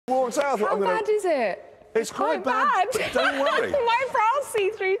Walked out. How bad is it? It's quite bad. But don't worry. My brows see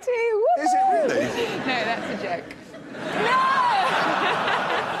through too. Is it really? No, that's a joke.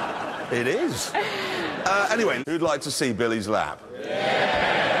 No! It is. Anyway, who'd like to see Billy's lap?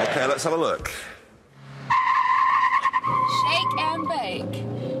 Yeah. OK, let's have a look. Shake and bake.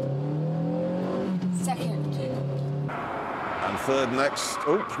 Second. And third next.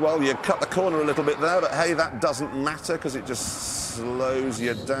 Oops, well, you cut the corner a little bit there, but hey, that doesn't matter because it just slows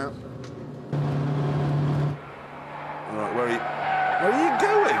you down. All right, where are you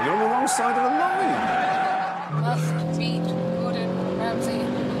going? You're on the wrong side of the line. Must beat Gordon Ramsay.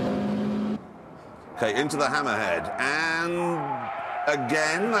 OK, into the hammerhead. And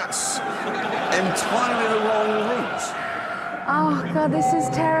again, that's entirely the wrong route. Oh, God, this is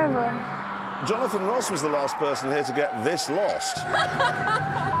terrible. Jonathan Ross was the last person here to get this lost.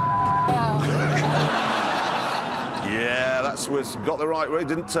 Yeah, we've got the right way.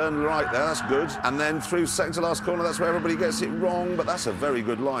 Didn't turn right there, that's good. And then through second to last corner, that's where everybody gets it wrong, but that's a very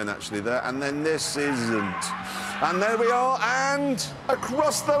good line, actually, there. And then this isn't. And there we are, and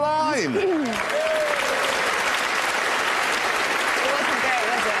across the line. It wasn't great,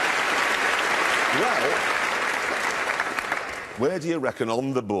 was it? Well, where do you reckon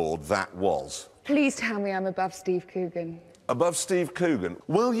on the board that was? Please tell me I'm above Steve Coogan. Above Steve Coogan?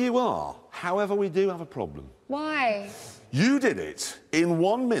 Well, you are. However, we do have a problem. Why? You did it in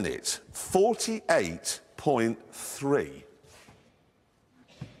 1 minute, 48.3.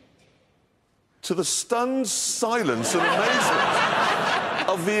 To the stunned silence and amazement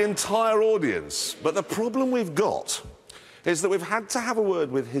of the entire audience. But the problem we've got is that we've had to have a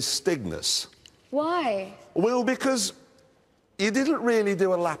word with his Stignus. Why? Well, because you didn't really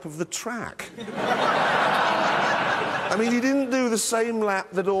do a lap of the track. I mean, you didn't do the same lap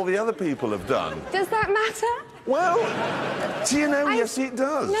that all the other people have done. Does that matter? Well, do you know, yes, it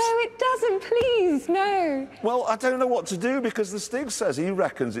does. No, it doesn't, please, no. Well, I don't know what to do because the Stig says he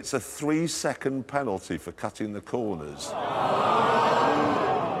reckons it's a 3-second penalty for cutting the corners.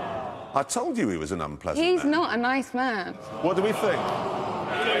 I told you he was an unpleasant He's man. not a nice man. What do we think?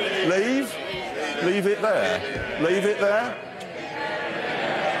 Leave? Leave it there? Leave it there?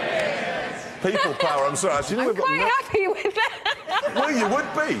 People power, I'm sorry. Actually, I'm quite happy with that. Well, you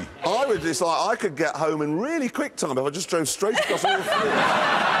would be. I would just like, I could get home in really quick time if I just drove straight across all three.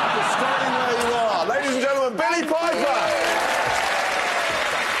 Just starting where you